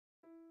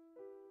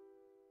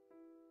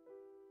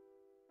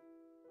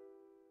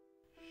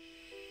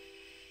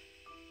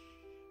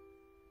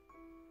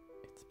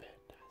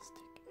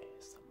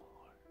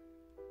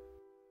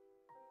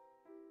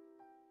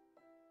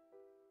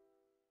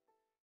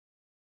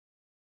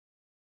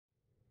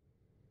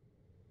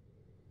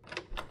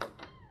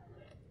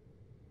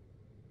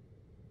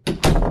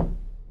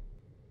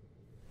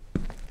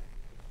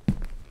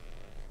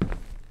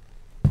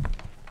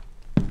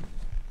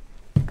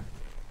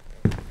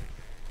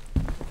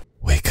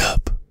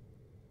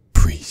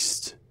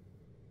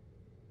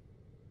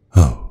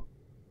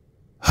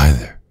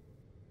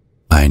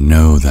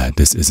know that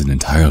this isn't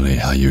entirely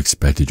how you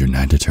expected your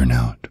night to turn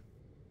out.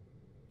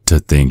 To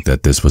think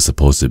that this was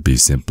supposed to be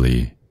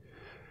simply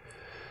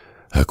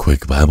a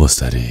quick Bible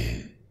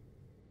study.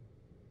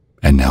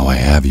 And now I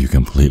have you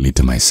completely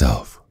to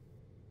myself.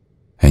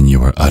 And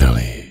you are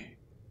utterly,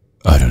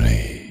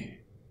 utterly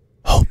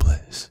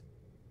hopeless.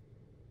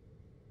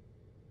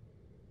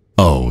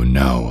 Oh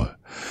no.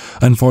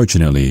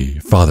 Unfortunately,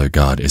 Father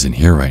God isn't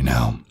here right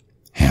now,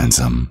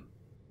 handsome.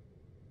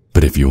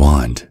 But if you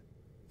want,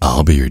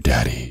 I'll be your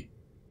daddy.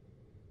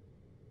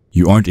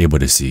 You aren't able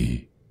to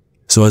see,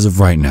 so as of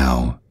right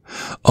now,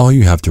 all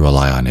you have to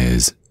rely on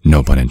is,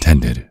 no pun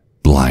intended,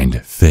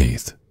 blind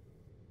faith.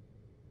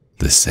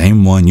 The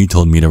same one you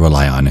told me to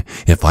rely on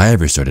if I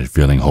ever started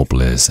feeling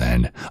hopeless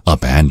and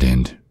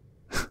abandoned.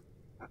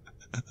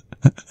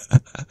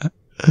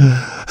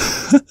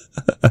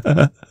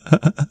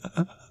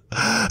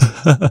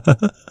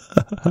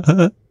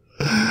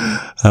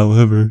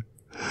 However,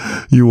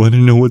 you want to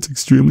know what's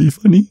extremely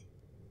funny?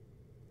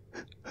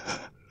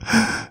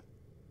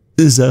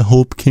 Is that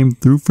hope came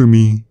through for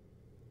me.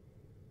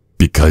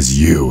 Because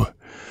you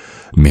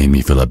made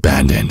me feel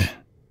abandoned.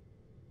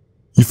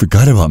 You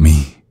forgot about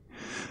me.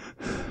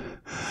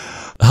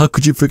 How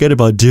could you forget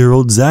about dear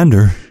old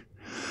Xander?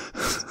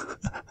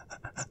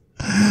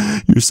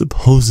 Your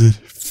supposed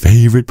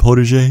favorite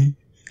protégé?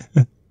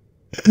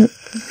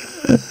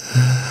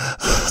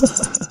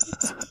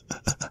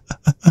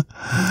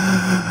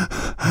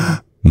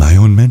 My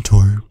own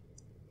mentor.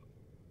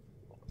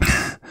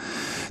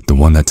 The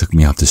one that took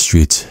me off the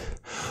streets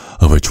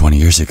over 20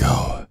 years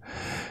ago.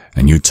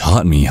 And you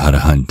taught me how to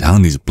hunt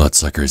down these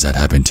bloodsuckers that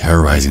have been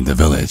terrorizing the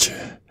village.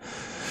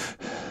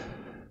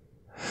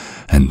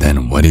 And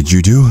then what did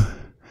you do?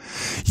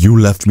 You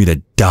left me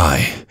to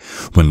die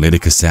when Lady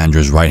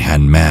Cassandra's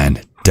right-hand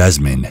man,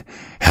 Desmond,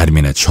 had me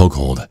in a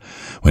chokehold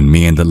when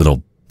me and the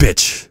little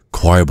bitch,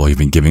 Quarble, you've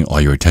been giving all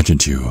your attention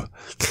to,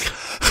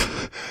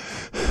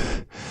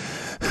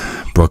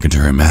 broke into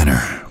her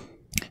manor.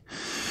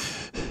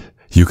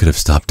 You could have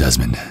stopped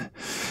Desmond,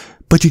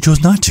 but you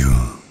chose not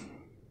to.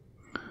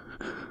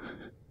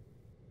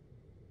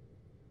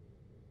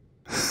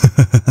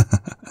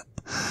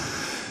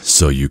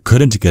 So you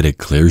couldn't get a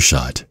clear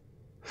shot.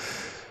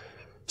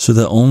 So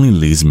that only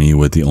leaves me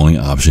with the only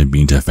option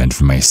being to fend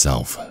for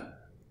myself.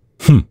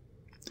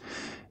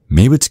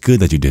 Maybe it's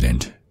good that you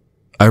didn't.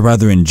 I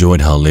rather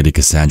enjoyed how Lady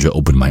Cassandra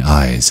opened my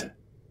eyes.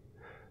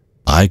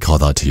 I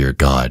called out to your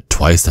God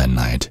twice that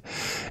night,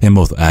 in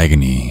both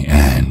agony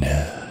and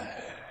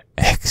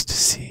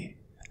ecstasy.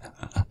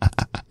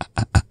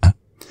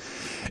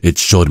 It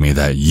showed me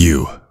that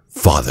you,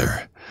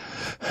 Father,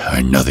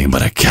 are nothing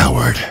but a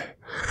coward.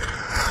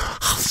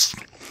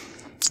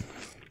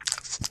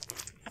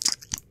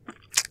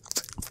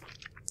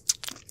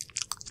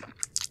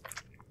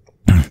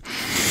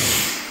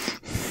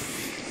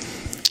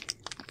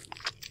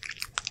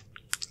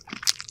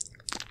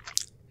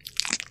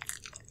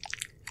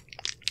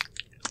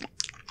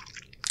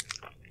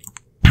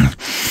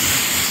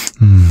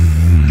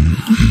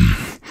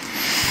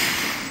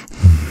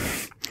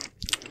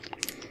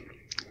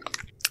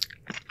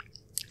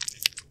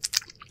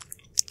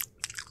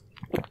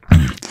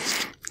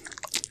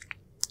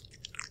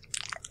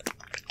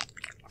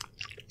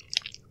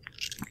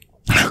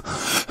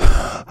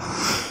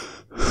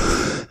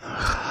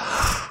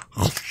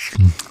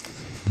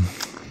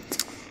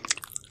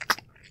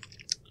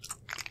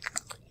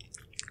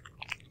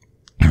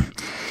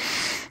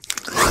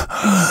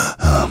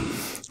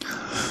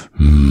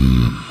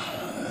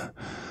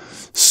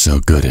 So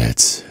good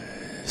it's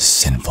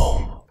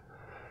sinful.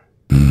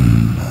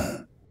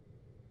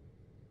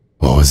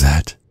 What was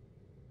that?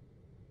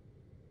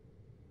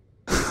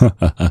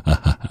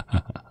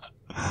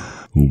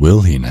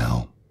 Will he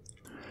now?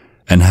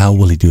 And how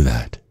will he do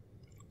that?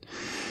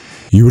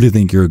 You really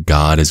think your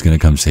God is going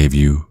to come save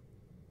you?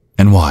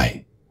 And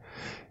why?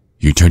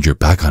 You turned your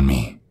back on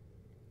me.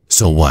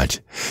 So what?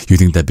 You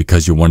think that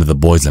because you're one of the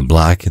boys in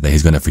black that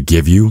he's going to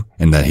forgive you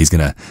and that he's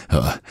going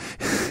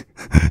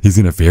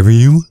to favor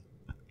you?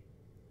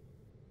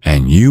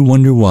 And you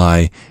wonder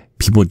why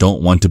people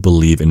don't want to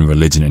believe in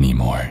religion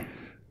anymore.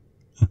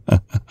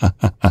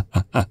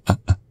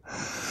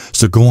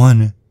 So go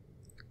on.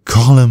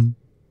 Call him.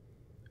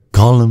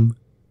 Call him.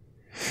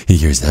 He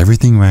hears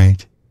everything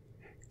right.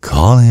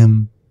 Call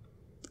him.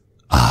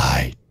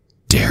 I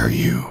dare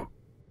you.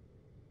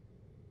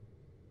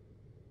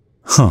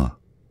 Huh.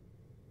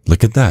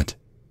 Look at that.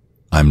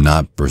 I'm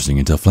not bursting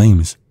into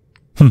flames.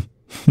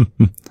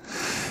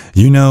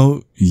 You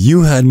know,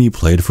 you had me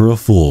played for a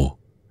fool.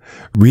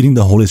 Reading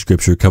the Holy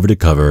Scripture cover to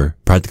cover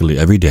practically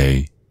every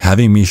day,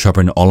 having me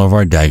sharpen all of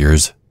our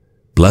daggers,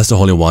 bless the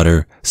holy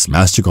water,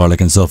 smash the garlic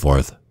and so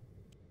forth.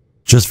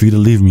 Just for you to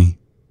leave me.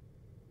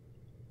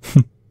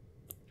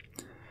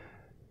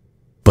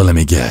 But let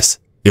me guess,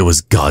 it was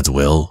God's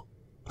will?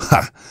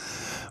 Ha!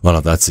 Well,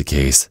 if that's the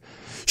case,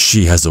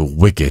 she has a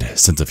wicked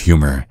sense of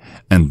humor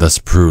and thus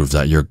proves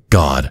that your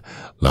God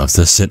loves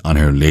to sit on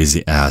her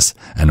lazy ass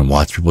and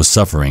watch people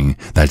suffering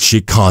that she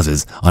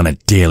causes on a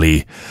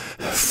daily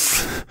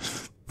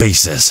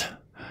faces.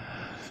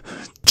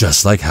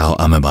 Just like how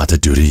I'm about to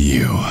do to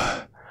you.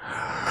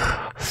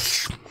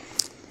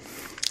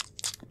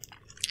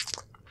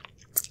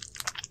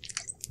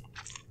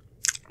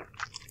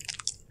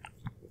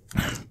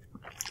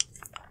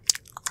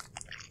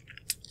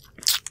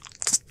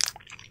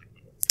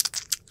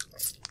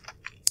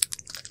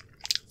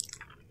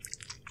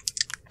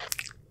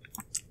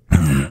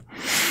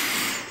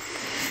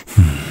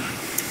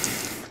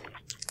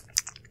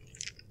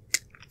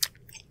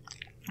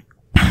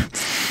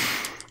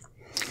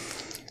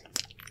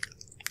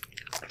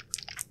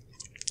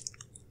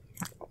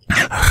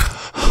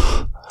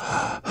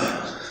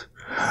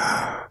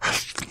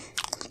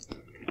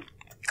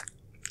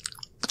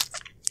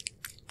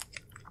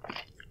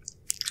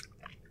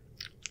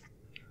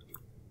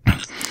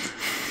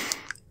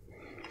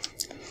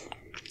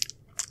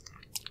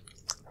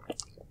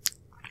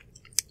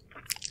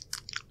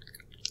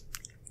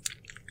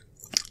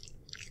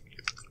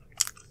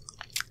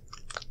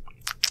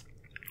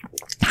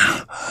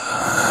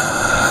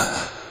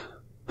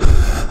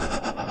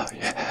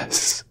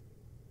 Yes.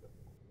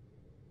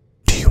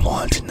 Do you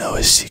want to know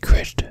a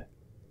secret,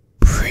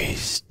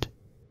 priest?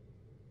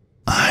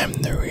 I'm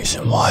the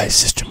reason why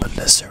Sister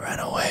Melissa ran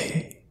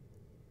away.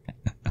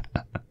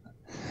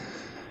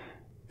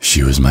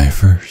 She was my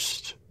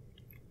first,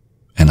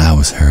 and I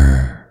was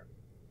her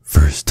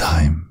first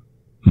time.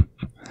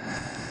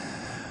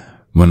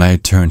 When I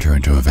turned her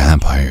into a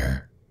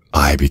vampire,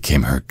 I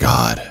became her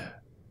god.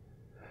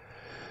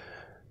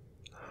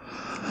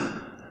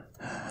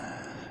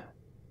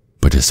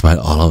 But despite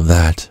all of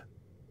that,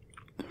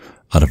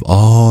 out of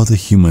all the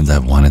humans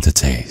I've wanted to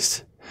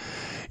taste,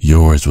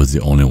 yours was the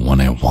only one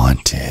I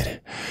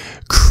wanted,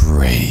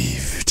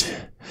 craved,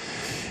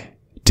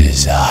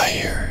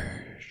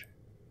 desired.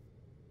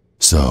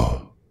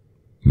 So,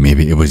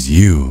 maybe it was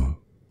you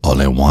all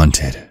I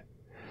wanted.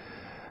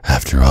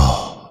 After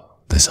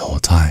all, this whole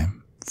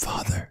time,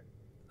 Father.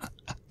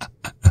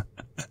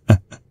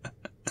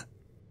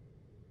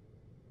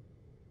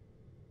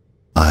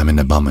 I'm an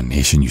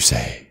abomination, you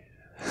say.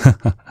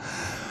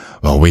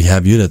 Well, we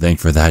have you to thank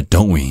for that,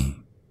 don't we?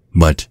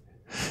 But,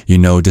 you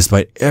know,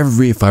 despite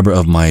every fiber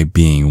of my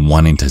being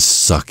wanting to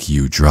suck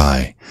you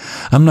dry,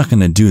 I'm not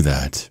gonna do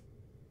that.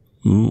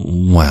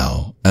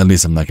 Well, at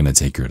least I'm not gonna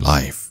take your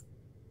life.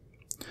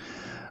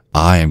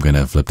 I am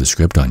gonna flip the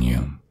script on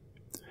you.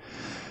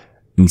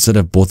 Instead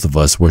of both of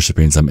us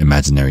worshiping some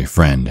imaginary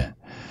friend,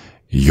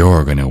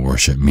 you're gonna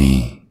worship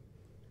me.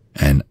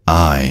 And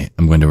I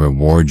am going to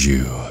reward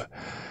you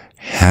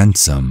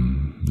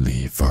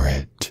handsomely for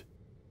it.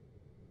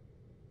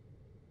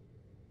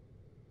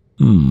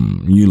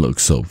 You look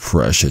so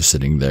precious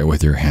sitting there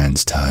with your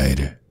hands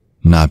tied,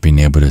 not being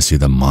able to see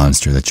the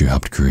monster that you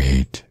helped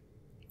create.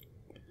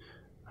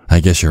 I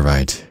guess you're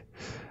right,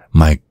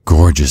 my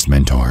gorgeous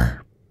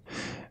mentor.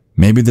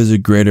 Maybe there's a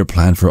greater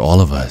plan for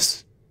all of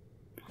us.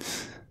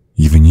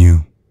 Even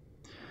you.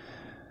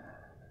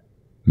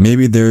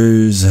 Maybe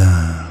there's,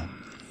 I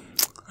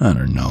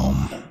don't know,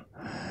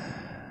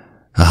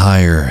 a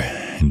higher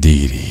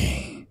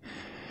deity.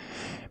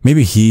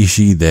 Maybe he,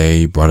 she,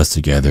 they brought us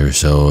together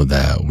so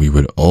that we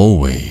would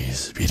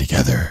always be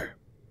together.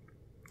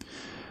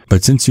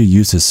 But since you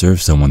used to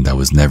serve someone that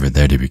was never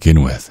there to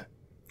begin with,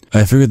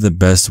 I figured the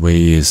best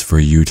way is for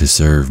you to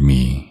serve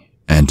me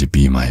and to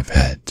be my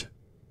pet.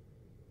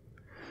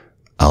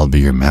 I'll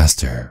be your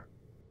master.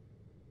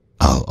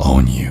 I'll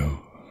own you.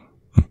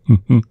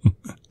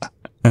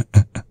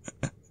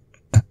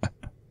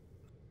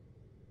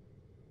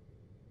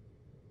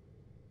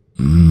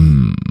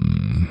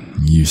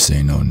 You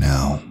say no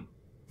now,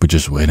 but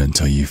just wait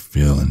until you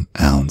feel an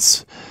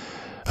ounce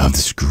of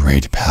this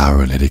great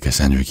power Lady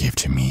Cassandra gave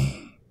to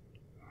me.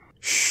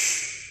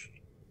 Shh,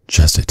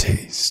 just a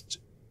taste.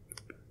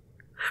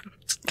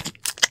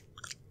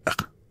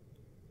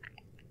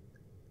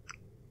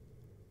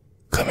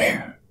 Come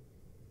here.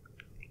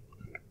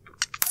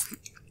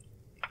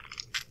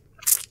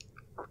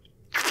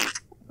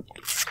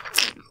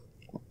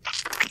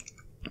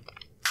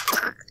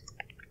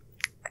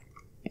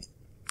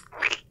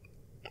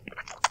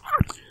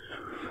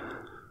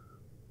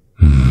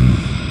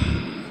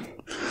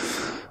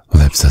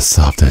 Lips as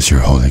soft as your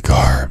holy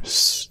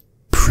garbs,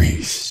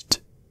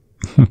 priest.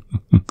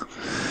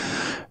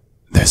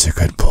 There's a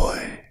good boy.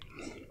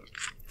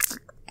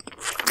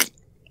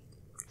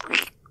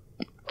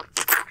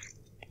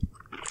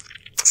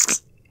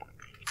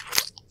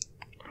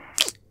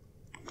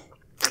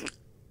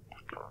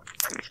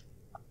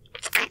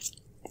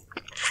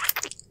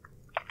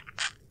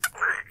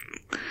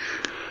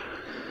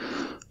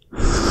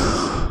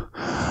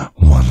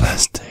 One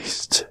last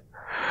taste.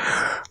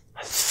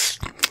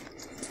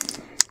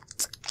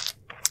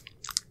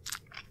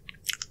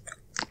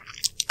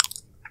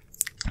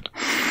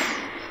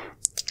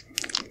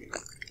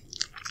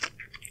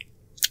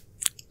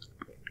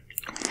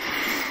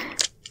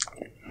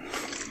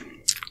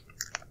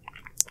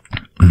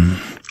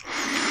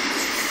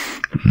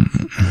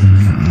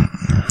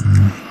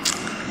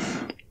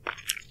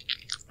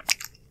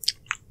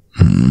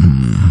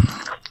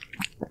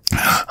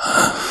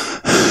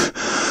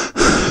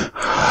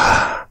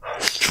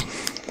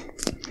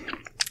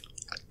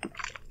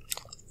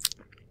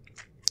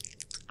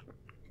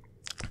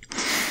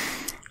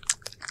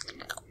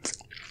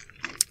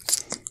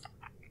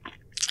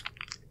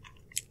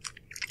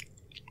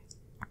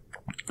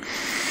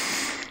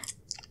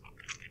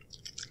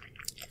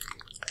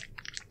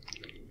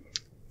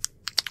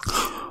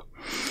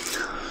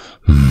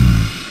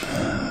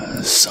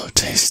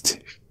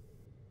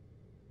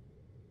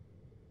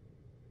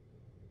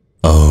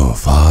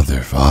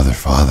 Father, Father,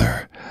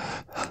 Father,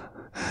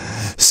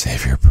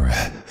 save your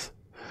breath.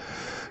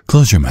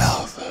 Close your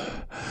mouth,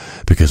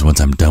 because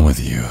once I'm done with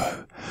you,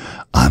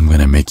 I'm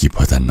gonna make you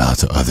put that knot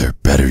to other,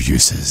 better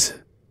uses.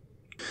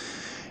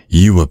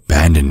 You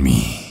abandoned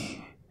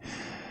me,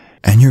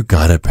 and your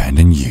God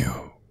abandoned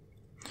you.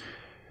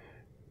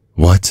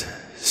 What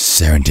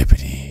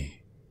serendipity.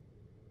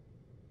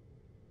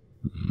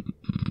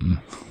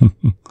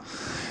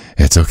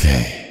 It's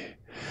okay.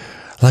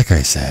 Like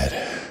I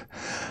said,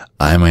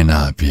 I might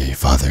not be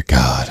Father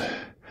God,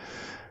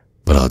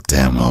 but I'll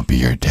damn well be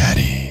your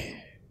daddy.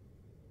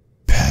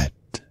 Pet.